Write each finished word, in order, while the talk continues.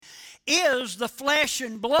is the flesh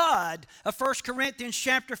and blood of 1 Corinthians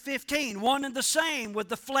chapter 15, one and the same with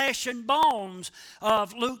the flesh and bones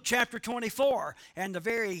of Luke chapter 24. And the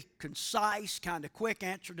very concise, kind of quick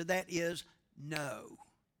answer to that is no.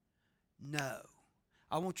 No.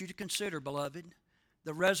 I want you to consider, beloved,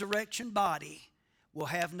 the resurrection body will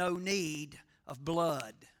have no need of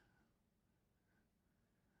blood.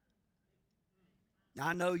 Now,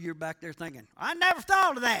 I know you're back there thinking, I never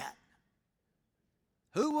thought of that.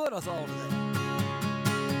 Who would have thought of that?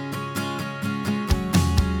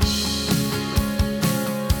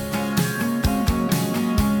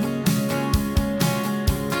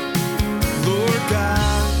 Lord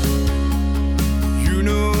God, you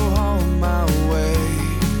know all my ways.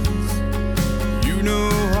 You know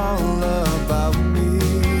all about me,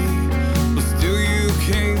 but still you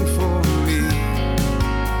came for me.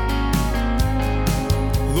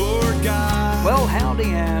 Lord God. Well,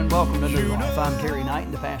 howdy and welcome to New Life. I'm Terry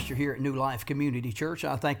Knighton, the pastor here at New Life Community Church.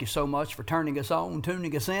 I thank you so much for turning us on,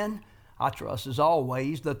 tuning us in. I trust, as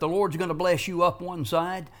always, that the Lord's going to bless you up one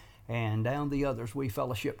side and down the others. We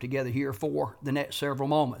fellowship together here for the next several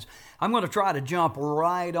moments. I'm going to try to jump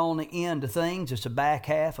right on the end of things. It's the back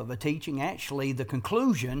half of a teaching, actually the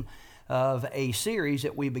conclusion of a series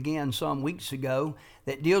that we began some weeks ago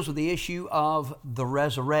that deals with the issue of the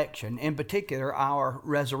resurrection, in particular our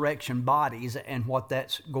resurrection bodies and what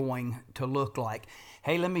that's going to look like.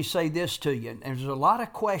 Hey, let me say this to you. There's a lot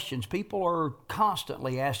of questions. People are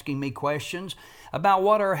constantly asking me questions about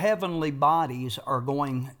what our heavenly bodies are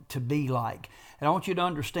going to be like. And I want you to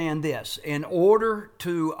understand this. In order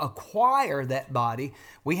to acquire that body,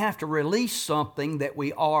 we have to release something that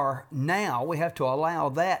we are now. We have to allow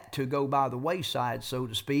that to go by the wayside, so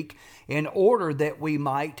to speak, in order that we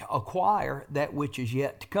might acquire that which is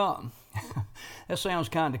yet to come. That sounds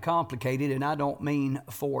kind of complicated, and I don't mean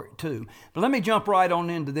for it to. But let me jump right on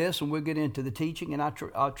into this, and we'll get into the teaching, and I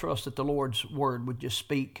trust that the Lord's Word would just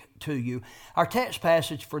speak to you. Our text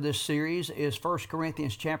passage for this series is 1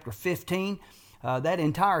 Corinthians chapter 15. That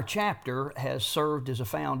entire chapter has served as a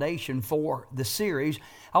foundation for the series.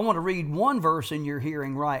 I want to read one verse in your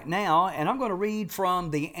hearing right now, and I'm going to read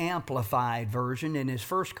from the Amplified Version, and it's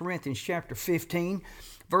 1 Corinthians chapter 15,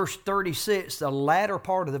 verse 36, the latter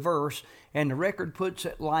part of the verse, and the record puts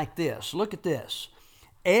it like this. Look at this.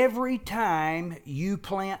 Every time you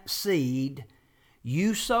plant seed,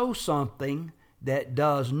 you sow something that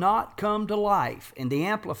does not come to life. And the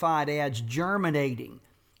Amplified adds germinating,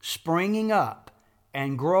 springing up,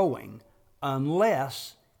 and growing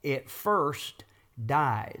unless it first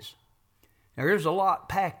dies. Now, there's a lot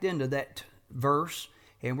packed into that verse,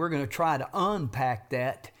 and we're going to try to unpack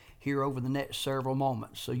that here over the next several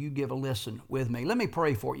moments. So you give a listen with me. Let me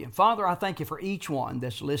pray for you. Father, I thank you for each one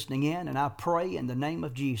that's listening in, and I pray in the name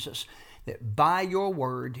of Jesus that by your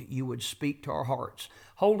word you would speak to our hearts.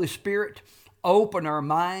 Holy Spirit, open our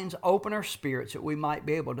minds, open our spirits, that we might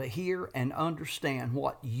be able to hear and understand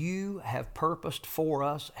what you have purposed for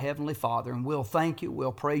us, Heavenly Father. And we'll thank you,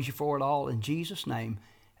 we'll praise you for it all. In Jesus' name,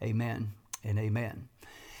 amen and amen.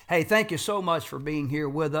 Hey, thank you so much for being here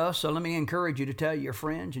with us. So let me encourage you to tell your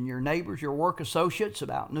friends and your neighbors, your work associates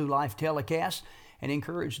about New Life Telecast, and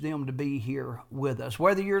encourage them to be here with us.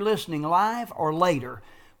 Whether you're listening live or later,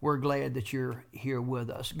 we're glad that you're here with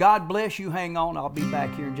us. God bless you. Hang on. I'll be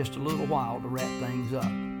back here in just a little while to wrap things up.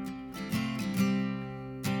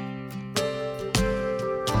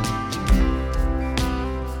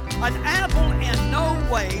 An apple in no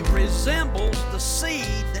way resembles the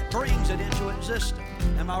seed that brings it into existence.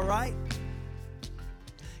 Am I right?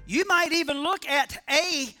 You might even look at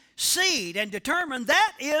a seed and determine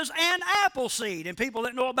that is an apple seed. And people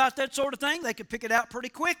that know about that sort of thing, they can pick it out pretty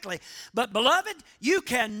quickly. But beloved, you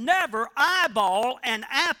can never eyeball an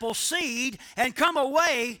apple seed and come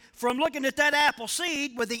away from looking at that apple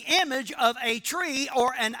seed with the image of a tree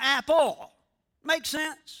or an apple. Make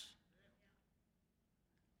sense?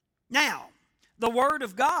 Now, the Word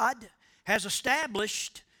of God has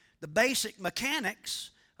established the basic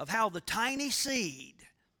mechanics of how the tiny seed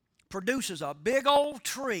produces a big old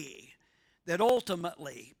tree that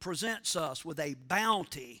ultimately presents us with a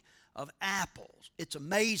bounty of apples. It's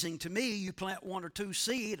amazing to me. You plant one or two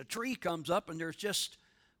seed, a tree comes up, and there's just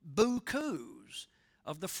bukus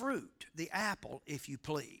of the fruit, the apple, if you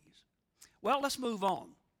please. Well, let's move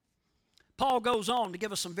on. Paul goes on to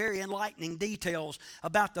give us some very enlightening details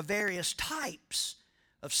about the various types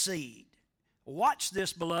of seed. Watch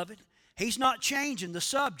this, beloved. He's not changing the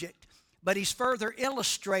subject, but he's further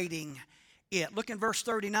illustrating it. Look in verse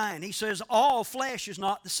 39. He says, all flesh is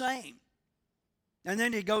not the same. And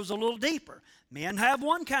then he goes a little deeper. Men have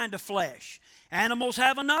one kind of flesh. Animals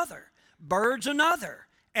have another. Birds another.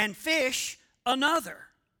 and fish another.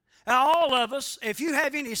 Now, all of us, if you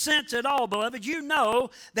have any sense at all, beloved, you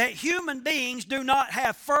know that human beings do not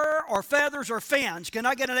have fur or feathers or fins. Can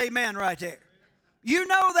I get an amen right there? You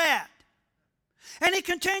know that. And he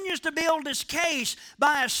continues to build his case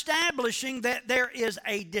by establishing that there is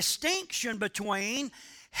a distinction between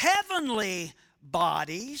heavenly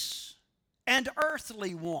bodies and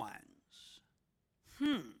earthly ones.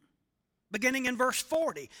 Beginning in verse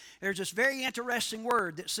 40, there's this very interesting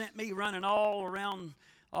word that sent me running all around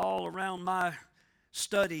my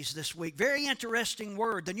studies this week. Very interesting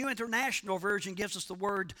word. The New International Version gives us the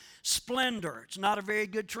word splendor. It's not a very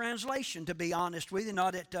good translation, to be honest with you,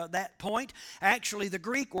 not at that point. Actually, the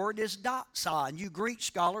Greek word is doxa, and you Greek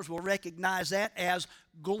scholars will recognize that as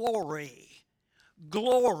glory.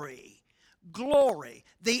 Glory. Glory,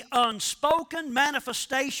 the unspoken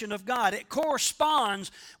manifestation of God. It corresponds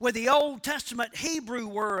with the Old Testament Hebrew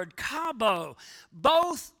word kabo.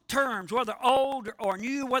 Both terms, whether Old or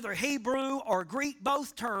New, whether Hebrew or Greek,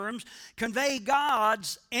 both terms convey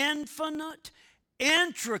God's infinite,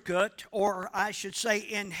 intricate, or I should say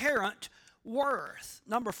inherent worth.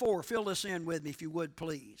 Number 4, fill this in with me if you would,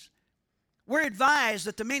 please. We're advised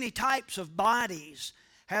that the many types of bodies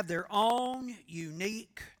have their own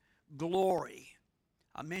unique glory.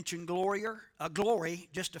 I mentioned glory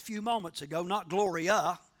just a few moments ago, not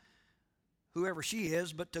Gloria, whoever she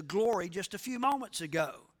is, but to glory just a few moments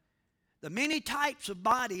ago. The many types of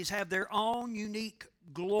bodies have their own unique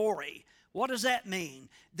glory. What does that mean?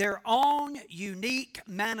 Their own unique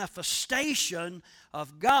manifestation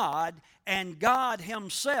of God, and God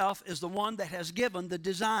Himself is the one that has given the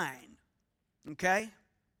design. Okay?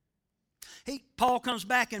 Paul comes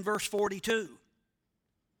back in verse 42.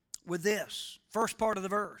 With this, first part of the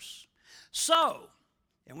verse. So,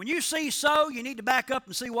 and when you see so, you need to back up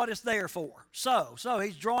and see what it's there for. So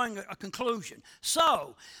he's drawing a conclusion.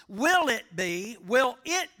 So, will it be with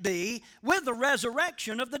the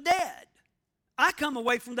resurrection of the dead? I come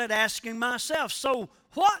away from that asking myself, so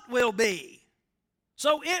what will be?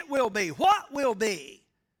 So it will be. What will be?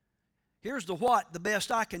 Here's the what, the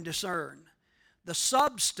best I can discern. The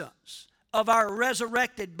substance of our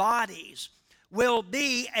resurrected bodies will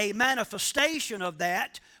be a manifestation of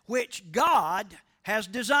that which God has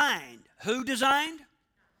designed. Who designed?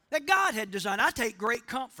 That God had designed. I take great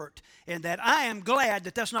comfort in that. I am glad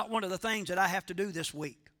that that's not one of the things that I have to do this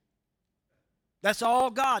week. That's all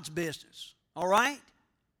God's business. All right?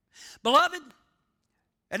 Beloved,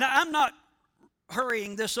 and I'm not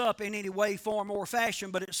hurrying this up in any way, form, or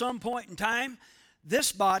fashion, but at some point in time,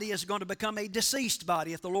 this body is going to become a deceased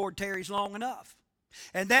body if the Lord tarries long enough.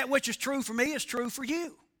 And that which is true for me is true for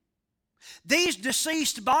you. These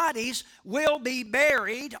deceased bodies will be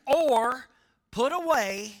buried or put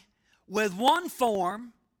away with one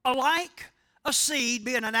form, alike a seed,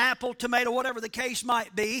 being an apple, tomato, whatever the case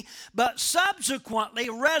might be, but subsequently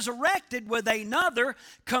resurrected with another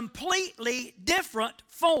completely different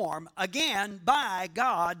form, again by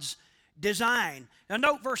God's design. Now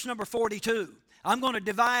note verse number 42. I'm going to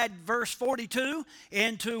divide verse 42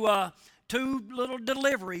 into two little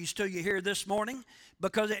deliveries to you here this morning,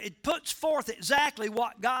 because it puts forth exactly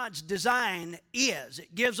what God's design is.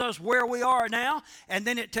 It gives us where we are now, and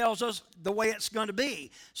then it tells us the way it's going to be.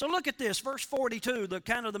 So look at this, verse 42, the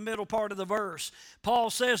kind of the middle part of the verse. Paul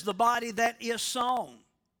says, the body that is sown,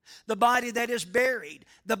 the body that is buried,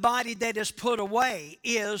 the body that is put away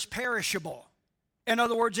is perishable. In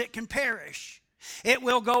other words, it can perish. It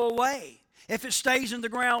will go away. If it stays in the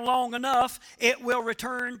ground long enough, it will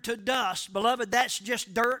return to dust. Beloved, that's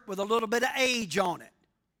just dirt with a little bit of age on it.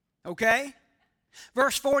 Okay?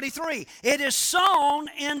 Verse 43, it is sown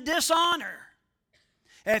in dishonor.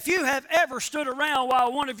 If you have ever stood around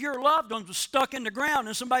while one of your loved ones was stuck in the ground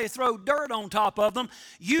and somebody threw dirt on top of them,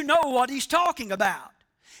 you know what he's talking about.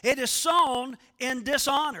 It is sown in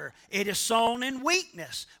dishonor. It is sown in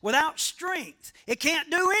weakness, without strength. It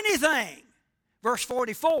can't do anything. Verse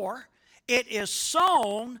 44, it is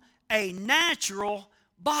sown a natural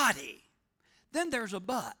body. Then there's a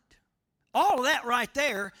but. All of that right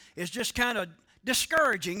there is just kind of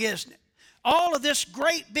discouraging, isn't it? All of this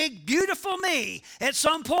great, big, beautiful me, at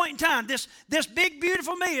some point in time, this big,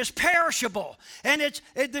 beautiful me is perishable. And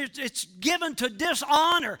it's given to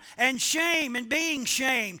dishonor and shame and being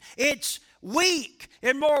shamed. It's weak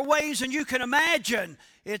in more ways than you can imagine.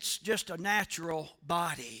 It's just a natural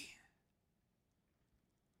body.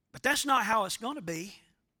 But that's not how it's going to be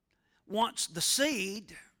once the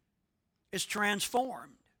seed is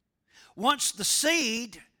transformed. Once the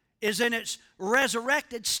seed is in its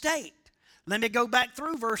resurrected state. Let me go back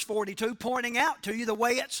through verse 42, pointing out to you the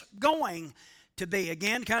way it's going to be.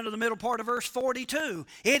 Again, kind of the middle part of verse 42.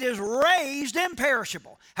 It is raised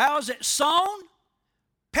imperishable. How is it sown?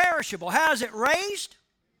 Perishable. How is it raised?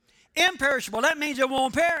 Imperishable. That means it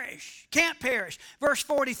won't perish. Can't perish. Verse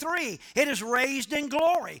 43. It is raised in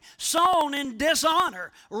glory. Sown in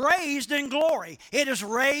dishonor. Raised in glory. It is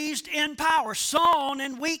raised in power. Sown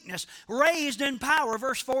in weakness. Raised in power.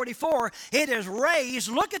 Verse 44. It is raised,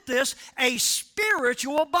 look at this, a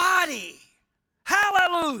spiritual body.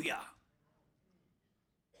 Hallelujah.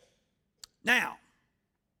 Now,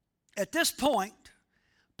 at this point,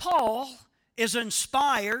 Paul is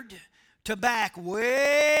inspired to back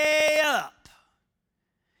way up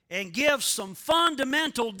and give some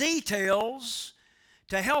fundamental details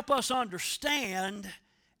to help us understand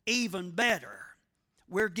even better.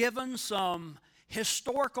 We're given some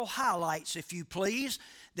historical highlights, if you please,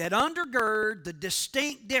 that undergird the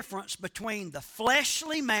distinct difference between the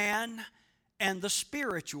fleshly man and the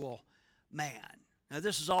spiritual man. Now,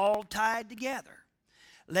 this is all tied together.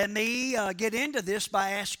 Let me get into this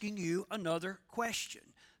by asking you another question.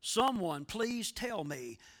 Someone please tell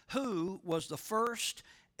me, who was the first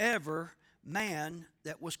ever man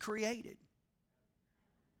that was created?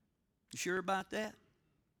 You sure about that?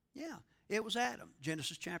 Yeah, it was Adam.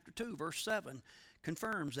 Genesis chapter 2, verse 7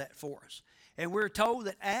 confirms that for us. And we're told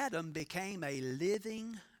that Adam became a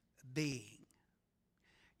living being.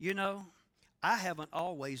 You know, I haven't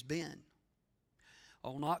always been.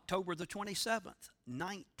 On October the 27th,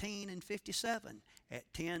 1957,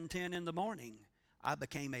 at 10:10 in the morning, I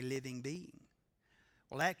became a living being.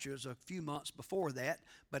 Well, actually, it was a few months before that,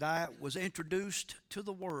 but I was introduced to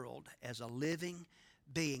the world as a living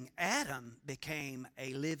being. Adam became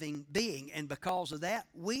a living being, and because of that,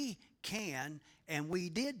 we can and we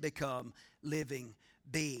did become living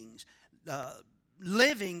beings.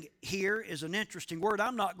 Living here is an interesting word.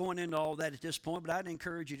 I'm not going into all that at this point, but I'd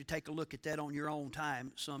encourage you to take a look at that on your own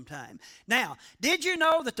time sometime. Now, did you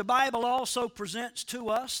know that the Bible also presents to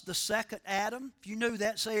us the second Adam? If you knew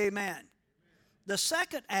that, say amen. The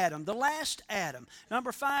second Adam, the last Adam.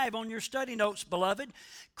 Number 5 on your study notes, beloved.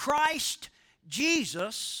 Christ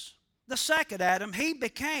Jesus, the second Adam, he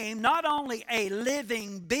became not only a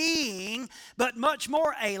living being, but much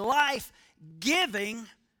more a life-giving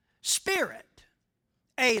spirit.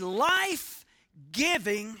 A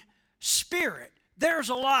life-giving spirit. There's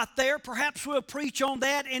a lot there. Perhaps we'll preach on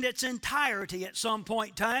that in its entirety at some point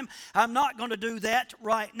in time. I'm not going to do that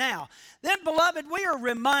right now. Then, beloved, we are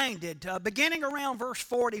reminded, beginning around verse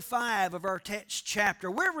 45 of our text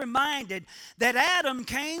chapter, we're reminded that Adam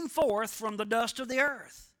came forth from the dust of the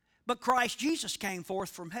earth, but Christ Jesus came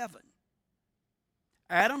forth from heaven.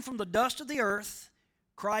 Adam from the dust of the earth,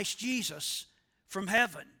 Christ Jesus from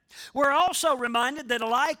heaven. We're also reminded that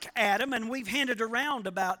like Adam, and we've hinted around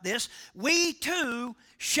about this, we too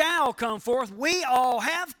shall come forth. We all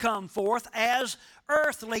have come forth as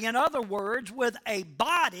earthly. In other words, with a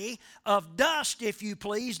body of dust, if you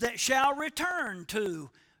please, that shall return to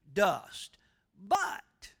dust. But,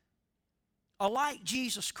 alike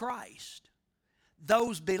Jesus Christ,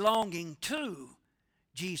 those belonging to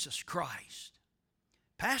Jesus Christ.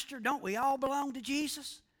 Pastor, don't we all belong to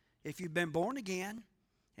Jesus? If you've been born again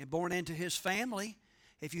and born into His family.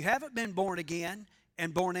 If you haven't been born again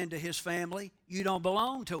and born into His family, you don't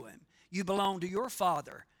belong to Him. You belong to your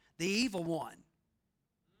father, the evil one.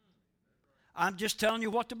 I'm just telling you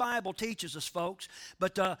what the Bible teaches us, folks.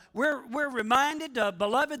 But we're reminded,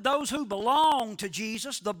 beloved, those who belong to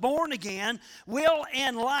Jesus, the born again, will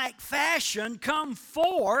in like fashion come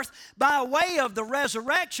forth by way of the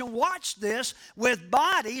resurrection, watch this, with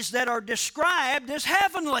bodies that are described as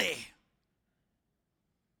heavenly.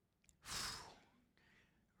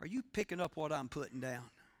 Are you picking up what I'm putting down?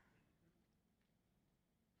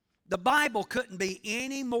 The Bible couldn't be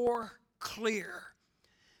any more clear.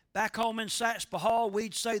 Back home in Satspa Hall,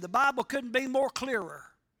 we'd say the Bible couldn't be more clearer.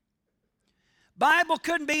 Bible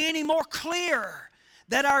couldn't be any more clear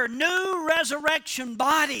that our new resurrection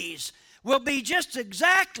bodies will be just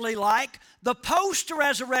exactly like the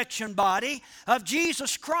post-resurrection body of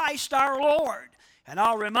Jesus Christ our Lord. And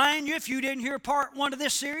I'll remind you, if you didn't hear part 1 of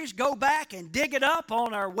this series, go back and dig it up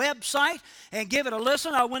on our website and give it a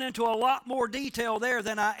listen. I went into a lot more detail there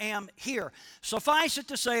than I am here. Suffice it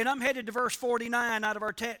to say, and I'm headed to verse 49 out of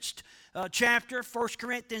our text chapter, 1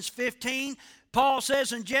 Corinthians 15. Paul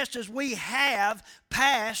says, and just as we have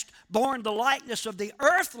passed, borne the likeness of the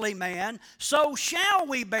earthly man, so shall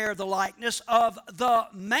we bear the likeness of the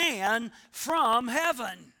man from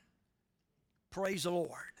heaven. Praise the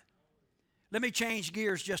Lord. Let me change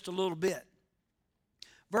gears just a little bit.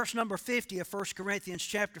 Verse number 50 of 1 Corinthians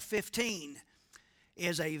chapter 15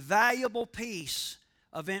 is a valuable piece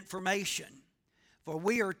of information. For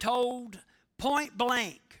we are told point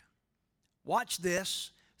blank, watch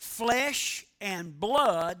this, flesh and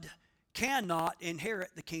blood cannot inherit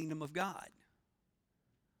the kingdom of God.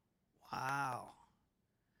 Wow.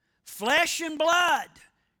 Flesh and blood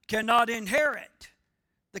cannot inherit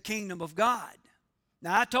the kingdom of God.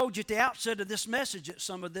 Now, I told you at the outset of this message that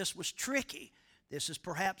some of this was tricky. This is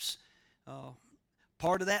perhaps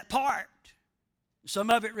part of that part. Some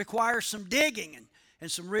of it requires some digging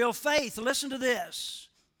and some real faith. Listen to this.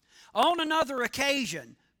 On another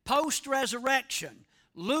occasion, post-resurrection,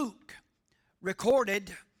 Luke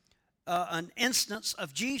recorded an instance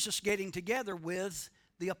of Jesus getting together with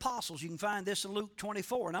the apostles. You can find this in Luke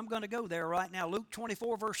 24, and I'm going to go there right now. Luke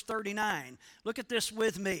 24, verse 39. Look at this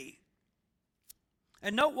with me.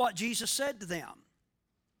 And note what Jesus said to them.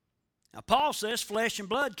 Now, Paul says flesh and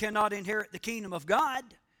blood cannot inherit the kingdom of God.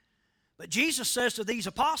 But Jesus says to these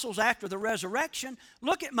apostles after the resurrection,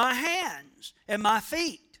 look at my hands and my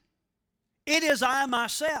feet. It is I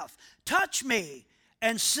myself. Touch me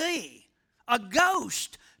and see. A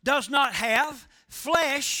ghost does not have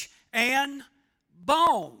flesh and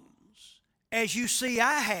bones, as you see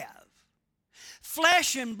I have.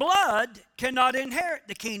 Flesh and blood cannot inherit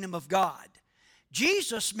the kingdom of God.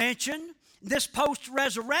 Jesus mentioned this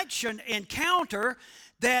post-resurrection encounter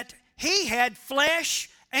that he had flesh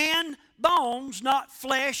and bones, not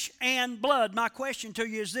flesh and blood. My question to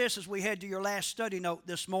you is this as we head to your last study note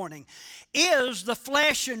this morning. Is the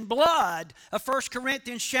flesh and blood of 1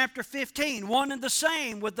 Corinthians chapter 15 one and the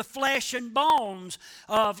same with the flesh and bones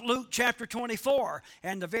of Luke chapter 24?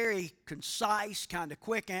 And the very concise, kind of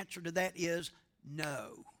quick answer to that is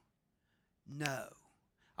no. No.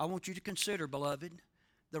 I want you to consider, beloved,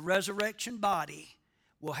 the resurrection body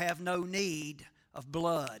will have no need of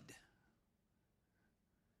blood.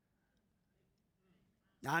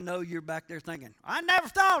 Now, I know you're back there thinking, I never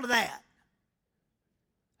thought of that.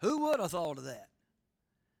 Who would have thought of that?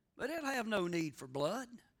 But it'll have no need for blood.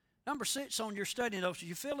 Number 6 on your study notes.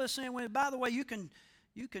 You fill this in with, by the way, you can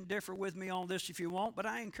differ with me on this if you want, but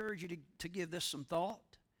I encourage you to give this some thought.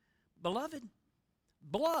 Beloved,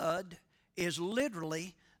 blood is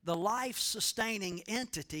literally the life-sustaining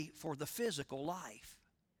entity for the physical life.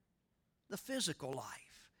 The physical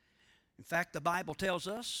life. In fact, the Bible tells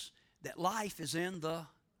us that life is in the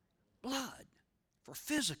blood for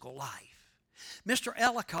physical life. Mr.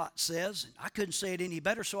 Ellicott says, and I couldn't say it any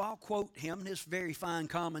better, so I'll quote him in his very fine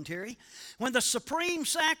commentary. When the supreme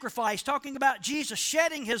sacrifice, talking about Jesus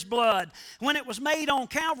shedding his blood, when it was made on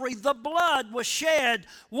Calvary, the blood was shed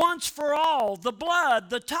once for all. The blood,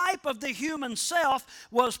 the type of the human self,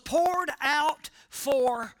 was poured out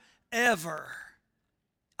forever.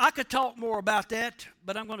 I could talk more about that,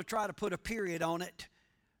 but I'm going to try to put a period on it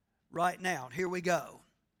right now. Here we go.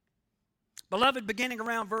 Beloved, beginning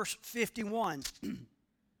around verse 51,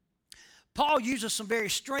 Paul uses some very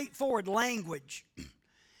straightforward language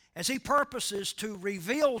as he purposes to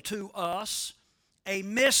reveal to us a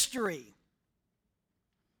mystery.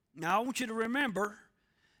 Now, I want you to remember,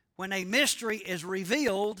 when a mystery is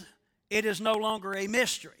revealed, it is no longer a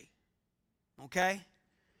mystery. Okay?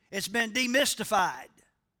 It's been demystified.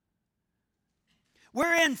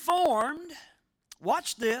 We're informed,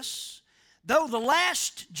 watch this, though the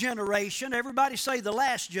last generation, everybody say the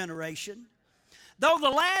last generation, though the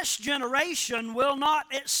last generation will not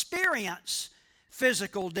experience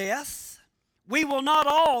physical death, we will not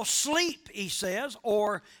all sleep, he says,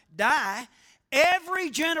 or die. Every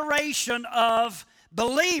generation of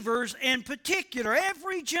believers in particular,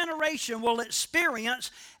 every generation will experience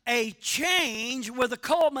a change with the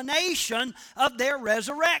culmination of their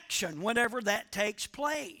resurrection, whenever that takes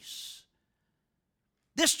place.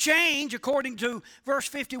 This change, according to verse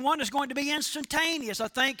 51, is going to be instantaneous. I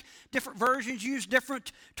think different versions use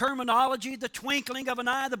different terminology, the twinkling of an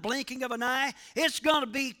eye, the blinking of an eye. It's going to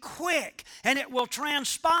be quick, and it will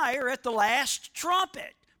transpire at the last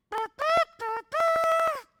trumpet.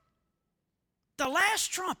 The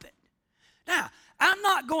last trumpet. Now, I'm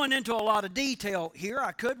not going into a lot of detail here.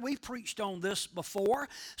 I could. We've preached on this before.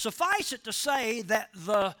 Suffice it to say that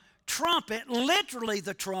the trumpet, literally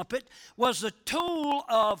the trumpet, was the tool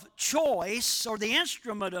of choice, or the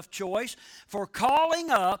instrument of choice, for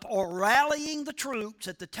calling up or rallying the troops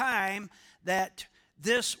at the time that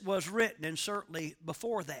this was written, and certainly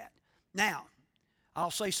before that. Now,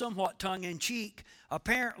 I'll say somewhat tongue-in-cheek,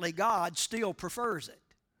 apparently God still prefers it.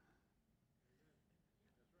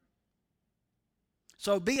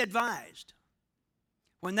 So be advised,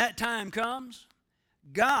 when that time comes,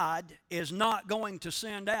 God is not going to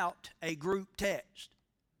send out a group text.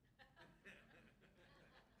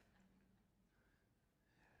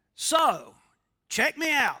 So, check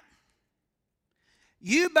me out.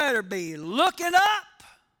 you better be looking up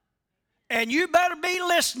and you better be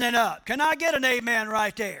listening up. Can I get an amen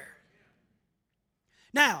right there?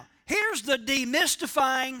 Now, here's the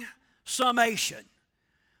demystifying summation.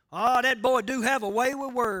 Oh, that boy do have a way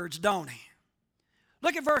with words, don't he?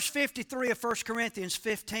 Look at verse 53 of 1 Corinthians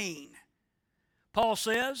 15. Paul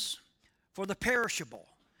says, for the perishable,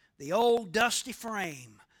 the old dusty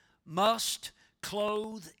frame must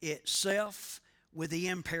clothe itself with the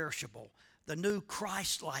imperishable, the new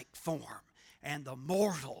Christ-like form, and the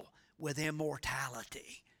mortal with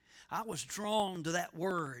immortality. I was drawn to that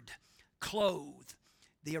word, clothe.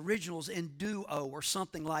 The original's enduo or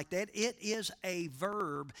something like that. It is a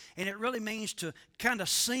verb, and it really means to kind of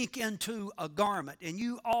sink into a garment. And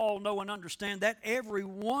you all know and understand that. Every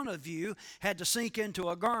one of you had to sink into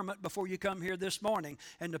a garment before you come here this morning.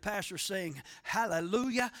 And the pastor's saying,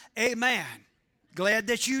 hallelujah, amen. Glad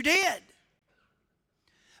that you did.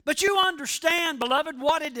 But you understand, beloved,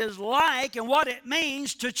 what it is like and what it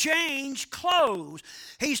means to change clothes.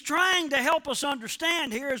 He's trying to help us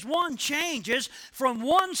understand here as one changes from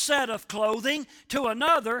one set of clothing to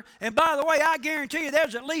another. And by the way, I guarantee you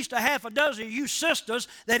there's at least a half a dozen of you sisters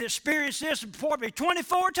that experienced this probably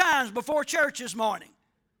 24 times before church this morning.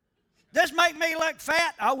 This make me look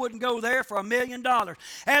fat? I wouldn't go there for $1 million.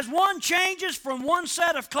 As one changes from one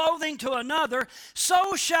set of clothing to another,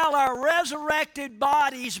 so shall our resurrected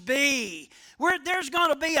bodies be. There's going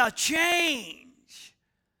to be a change.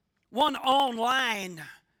 One online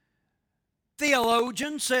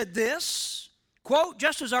theologian said this, quote,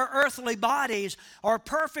 just as our earthly bodies are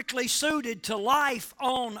perfectly suited to life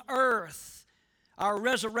on earth, our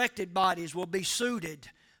resurrected bodies will be suited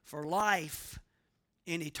for life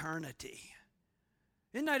in eternity.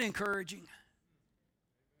 Isn't that encouraging?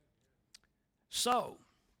 So,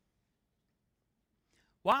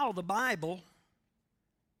 while the Bible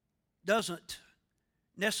doesn't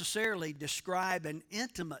necessarily describe an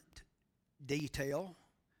intimate detail,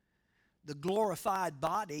 the glorified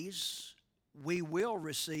bodies we will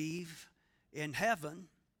receive in heaven,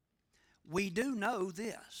 we do know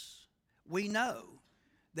this. We know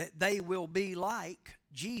that they will be like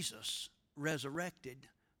Jesus' resurrected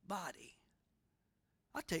body.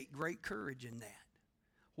 I take great courage in that.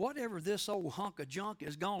 Whatever this old hunk of junk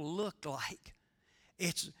is going to look like,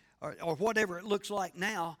 or whatever it looks like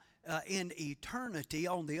now in eternity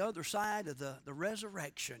on the other side of the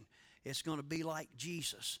resurrection, it's going to be like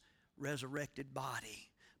Jesus' resurrected body.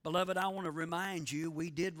 Beloved, I want to remind you, we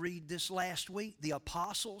did read this last week. The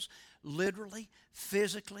apostles literally,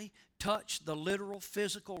 physically touched the literal,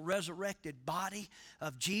 physical, resurrected body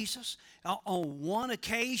of Jesus. On one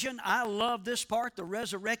occasion, I love this part, the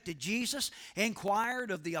resurrected Jesus inquired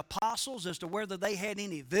of the apostles as to whether they had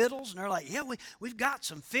any victuals. And they're like, yeah, we've got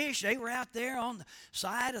some fish. They were out there on the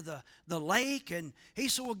side of the lake. And he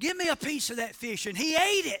said, well, give me a piece of that fish. And he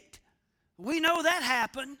ate it. We know that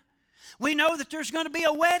happened. We know that there's going to be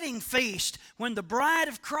a wedding feast when the bride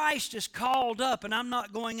of Christ is called up, and I'm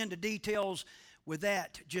not going into details with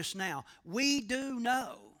that just now. We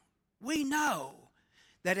know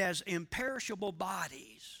that as imperishable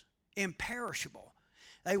bodies, imperishable,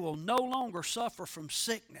 they will no longer suffer from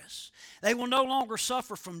sickness. They will no longer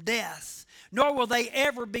suffer from death, nor will they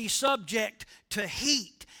ever be subject to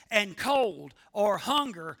heat and cold or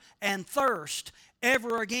hunger and thirst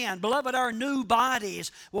ever again. Beloved, our new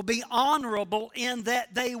bodies will be honorable in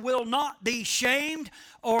that they will not be shamed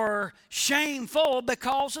or shameful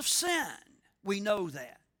because of sin. We know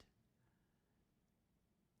that.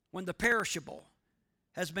 When the perishable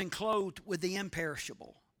has been clothed with the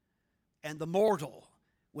imperishable and the mortal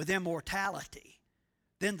with immortality,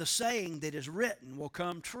 then the saying that is written will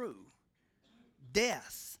come true.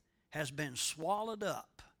 Death has been swallowed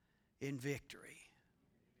up in victory.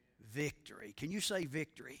 Victory. Can you say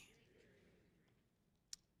victory?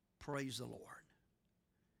 Praise the Lord.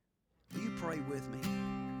 Will you pray with me?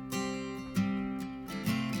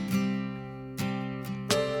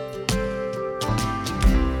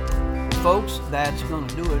 Folks, that's going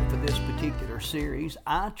to do it for this particular series.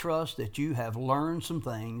 I trust that you have learned some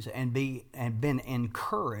things and been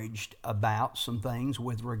encouraged about some things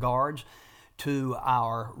with regards to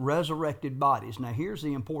our resurrected bodies. Now, here's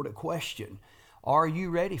the important question. Are you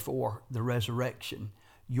ready for the resurrection?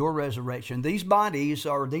 Your resurrection. These bodies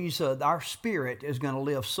our spirit is going to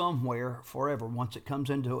live somewhere forever. Once it comes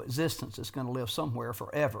into existence, it's going to live somewhere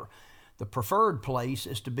forever. The preferred place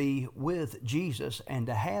is to be with Jesus and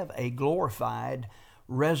to have a glorified,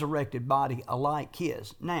 resurrected body alike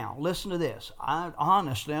his. Now, listen to this.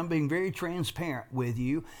 I'm being very transparent with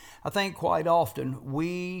you. I think quite often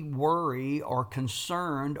we worry or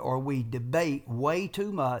concerned or we debate way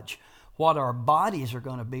too much what our bodies are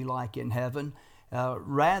going to be like in heaven,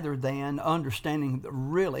 rather than understanding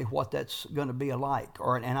really what that's going to be like.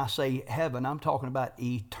 And I say heaven, I'm talking about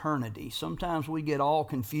eternity. Sometimes we get all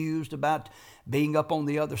confused about being up on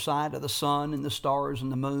the other side of the sun and the stars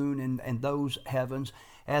and the moon and those heavens,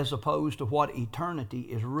 as opposed to what eternity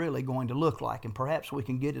is really going to look like. And perhaps we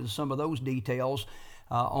can get into some of those details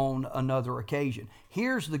on another occasion.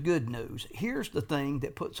 Here's the good news. Here's the thing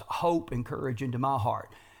that puts hope and courage into my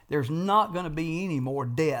heart. There's not going to be any more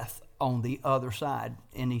death on the other side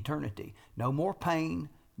in eternity. No more pain,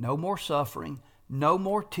 no more suffering, no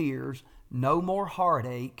more tears, no more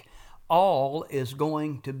heartache. All is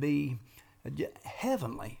going to be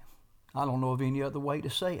heavenly. I don't know of any other way to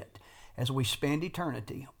say it. As we spend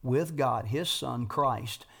eternity with God, His Son,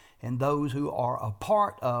 Christ, and those who are a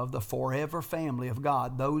part of the forever family of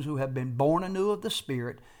God, those who have been born anew of the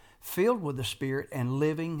Spirit, filled with the Spirit, and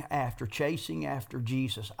living after, chasing after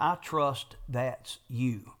Jesus. I trust that's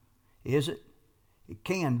you. Is it? It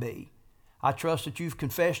can be. I trust that you've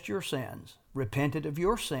confessed your sins, repented of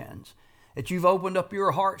your sins, that you've opened up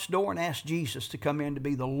your heart's door and asked Jesus to come in to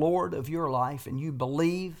be the Lord of your life, and you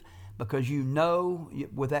believe because you know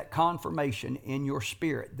with that confirmation in your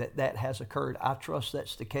spirit that that has occurred. I trust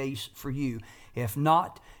that's the case for you. If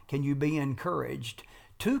not, can you be encouraged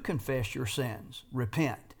to confess your sins,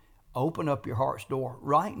 repent, open up your heart's door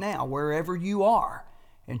right now, wherever you are,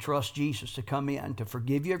 and trust Jesus to come in, to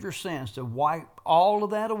forgive you of your sins, to wipe all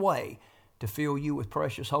of that away, to fill you with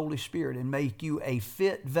precious Holy Spirit and make you a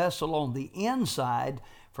fit vessel on the inside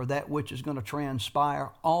for that which is going to transpire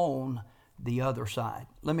on the other side.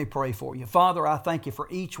 Let me pray for you. Father, I thank you for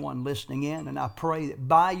each one listening in, and I pray that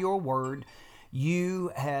by your word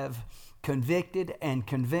you have convicted and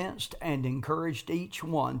convinced and encouraged each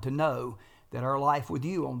one to know that our life with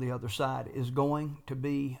you on the other side is going to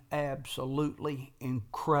be absolutely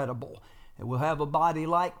incredible. And we'll have a body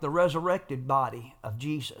like the resurrected body of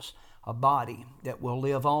Jesus, a body that will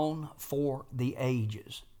live on for the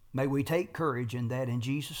ages. May we take courage in that in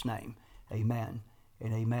Jesus' name. Amen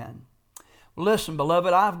and amen. Listen,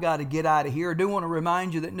 beloved, I've got to get out of here. I do want to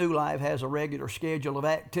remind you that New Life has a regular schedule of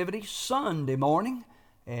activities Sunday morning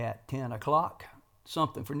at 10 o'clock,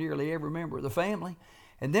 something for nearly every member of the family.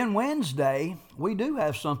 And then Wednesday, we do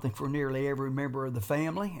have something for nearly every member of the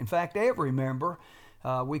family. In fact, every member.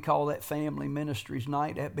 We call that Family Ministries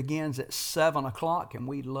Night. That begins at 7 o'clock, and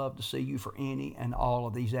we'd love to see you for any and all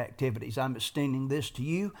of these activities. I'm extending this to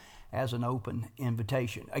you as an open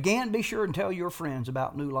invitation. Again, be sure and tell your friends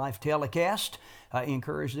about New Life Telecast.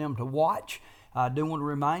 Encourage them to watch. I do want to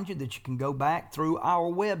remind you that you can go back through our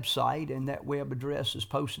website, and that web address is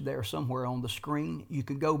posted there somewhere on the screen. You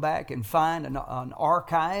can go back and find an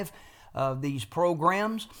archive of these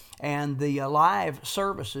programs and the live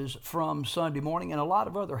services from Sunday morning and a lot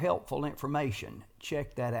of other helpful information.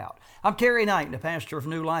 Check that out. I'm Terry Knight, the pastor of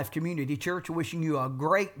New Life Community Church, wishing you a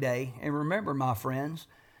great day. And remember, my friends,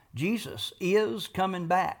 Jesus is coming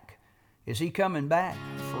back. Is He coming back